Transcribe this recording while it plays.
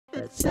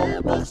Girl,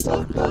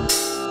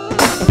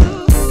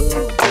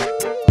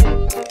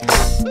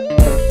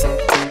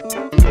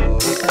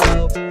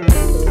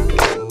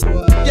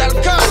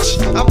 catch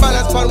and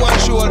balance on one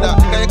shoulder.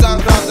 Then you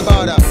can't cross the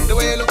border. The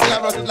way you look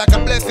glamorous is like a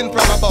blessing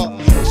from above.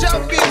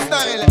 Champion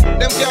style,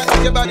 them can't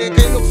touch your body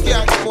 'cause you look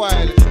scared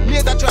spoil.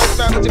 Made a try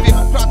time to be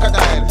a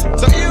crocodile.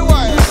 So you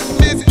why?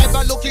 This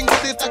ever looking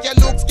good is like your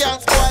looks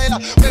can't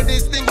spoil. When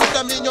this thing with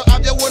I mean you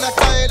have your own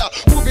style.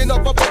 Moving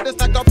up above this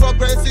like a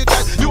progressive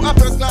type. You a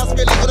first class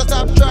feeling, gonna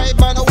stop drive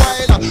man a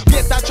while.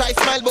 Get a try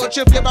smile but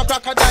you feel a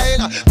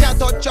crocodile. Can't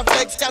touch your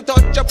flex, can't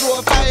touch your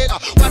profile.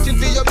 Watching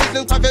for your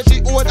business, have your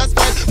she own a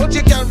style. But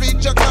you can't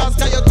reach your class,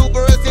 cause you're too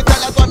versatile.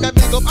 That's why me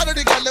big up all of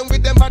the girl them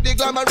with them body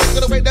glamorous.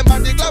 Gonna way them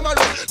body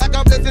glamorous, like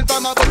a blessing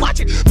from above. Watch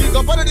it, big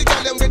up all of the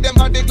girl them with them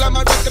body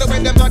glamorous. Gonna way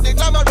them body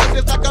glamorous,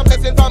 it's like a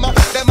blessing from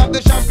above. Them have the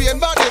champion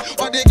body,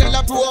 what the girl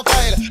a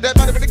profile. Them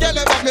body with the girl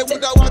them have me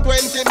woulda want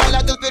 20 mile.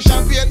 I just the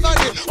champion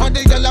body, what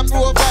the girl a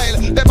profile.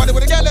 Them body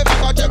with the girl them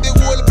have watch the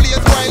whole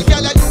place while.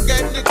 Girl you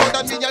get the code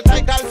and mean your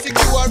title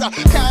secure.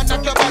 Can't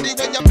knock your body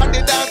when you're on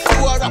the dance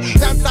floor.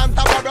 Dance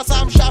Santa Barbara,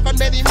 Sam Sharp and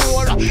many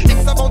more. X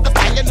amount of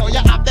style, you know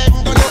you have them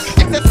go know.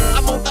 Excess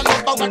amount of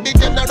love, but the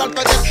general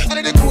for them.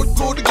 And the good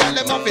girl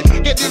them have it,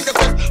 get in the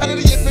quest. And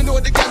the yes me know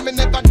the girl me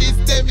never diss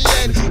them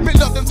yet. Me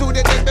love them to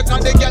the death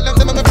because the girl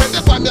them are my friends.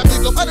 That's why me a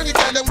big up. And the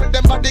girl them with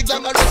them body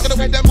glamorous, the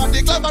way them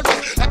body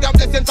glamorous. Like a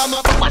blessing from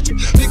my watch it.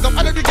 Big up.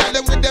 And the girl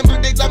them with them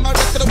body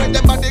glamorous, the way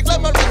them body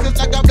glamorous. It's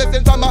like a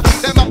blessing from my.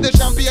 Them have the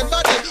champion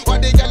body,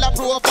 what the girl a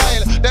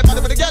profile. Them body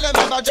with the girl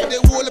them have check the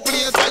whole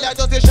place while I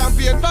just the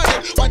champion body,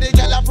 what the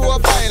girl a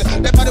profile.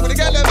 Them body with the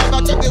girl them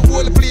have check the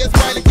whole place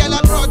while the girl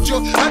a approach you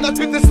and not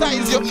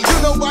criticize you. You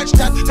know watch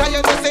that, cause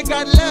you know say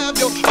God love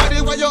you.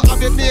 Body where you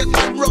have your make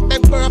and rock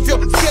them curfew.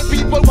 Scare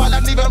people while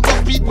and even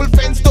rock people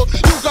fence too.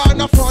 You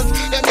gone up front,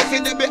 they're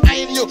making them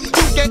behind you.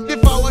 You get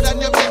devoured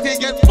and your baby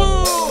get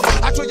full.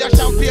 I show your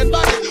champion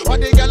body, what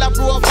the girl a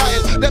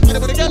profile. Them body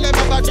with the girl them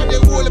have check the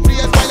whole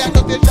place while I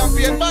just the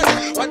champion body,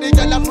 what the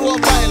girl a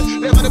profile.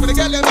 Them body with the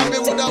girl them have me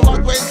woulda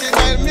walk 20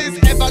 mile. Miss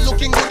ever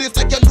looking good, it's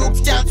like your looks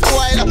can't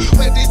spoil.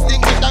 When this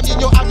thing with I mean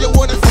you have your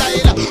own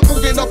style.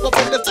 Moving up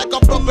on this like a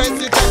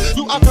progressive type.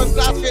 You have first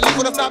class feeling,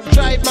 gonna stop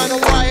drive man a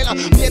while.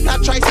 Mate a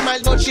try smile,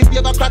 don't shift you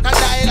a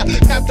crocodile.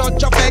 Can't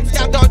touch your flex,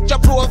 can't touch your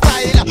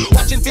profile.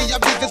 Watching for your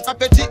business,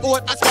 papa G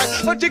own a style.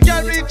 But you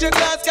can't reach your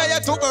glass, cause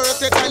you're too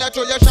versatile. I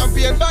show your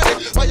champion body,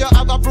 but you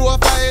have a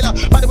profile.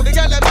 Body with the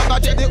girl them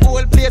have check the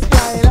whole place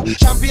style.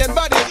 Champion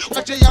body,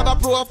 but you have a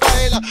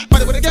profile.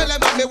 Body with the girl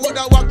them have me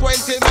woulda walk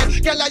 20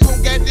 minutes. Girl you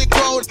get the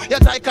crown, your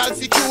title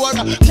secure.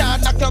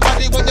 Can't knock your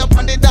body when you're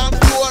on the dance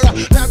floor.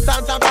 Dance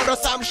Santa Barbara,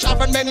 Sam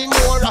Sharp and many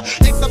more.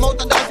 X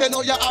amount of dance, you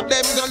know you have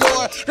them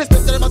galore.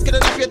 Respect to the muscle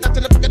and the feet, that's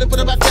in the pocket and put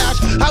them a cash.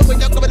 And when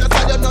you're coming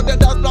outside, you know the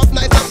dance block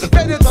nice up.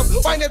 Bend it up,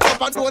 wind it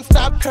up and don't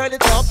stop, curl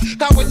it up.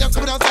 Cause when you're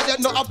coming outside, you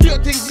know a few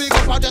things big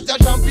up. And just your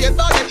champion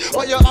body,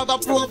 or you have a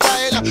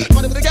profile.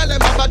 Body with the girl,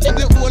 them have a check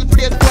the whole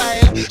place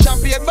style.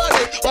 Champion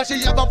body, but she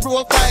have a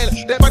profile.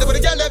 The body with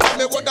the girl, them have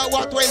me woulda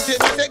walk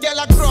 20. But the girl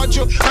a crunch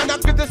you, and I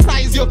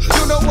criticize you.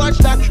 You know watch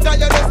that, cause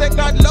you know say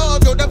God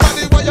love you. The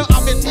body where you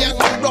have it, young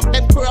and rock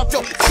them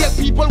curfew. Scare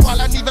people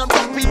while and even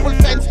rock people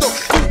fence too.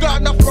 You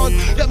gone up front,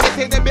 you're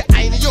making them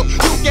behind you.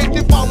 You get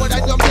the forward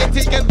and you're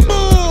making it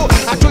move.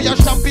 I show your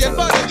champion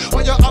body,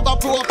 when you have a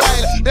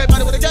profile. The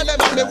body with the girl, them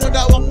have me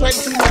woulda walk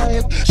 20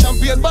 miles.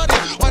 Champion body,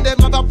 when them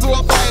have a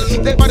profile.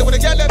 The body with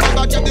the girl, them have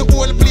a keep the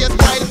whole place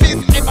wild. This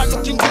ever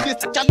looking good, this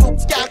such a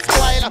looks can't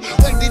spoil.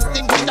 When this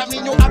thing with I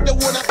mean you have the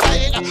one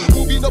style.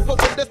 Moving up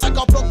this like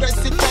a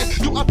progressive trend.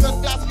 You have first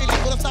class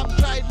feeling, gonna stop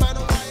drive man.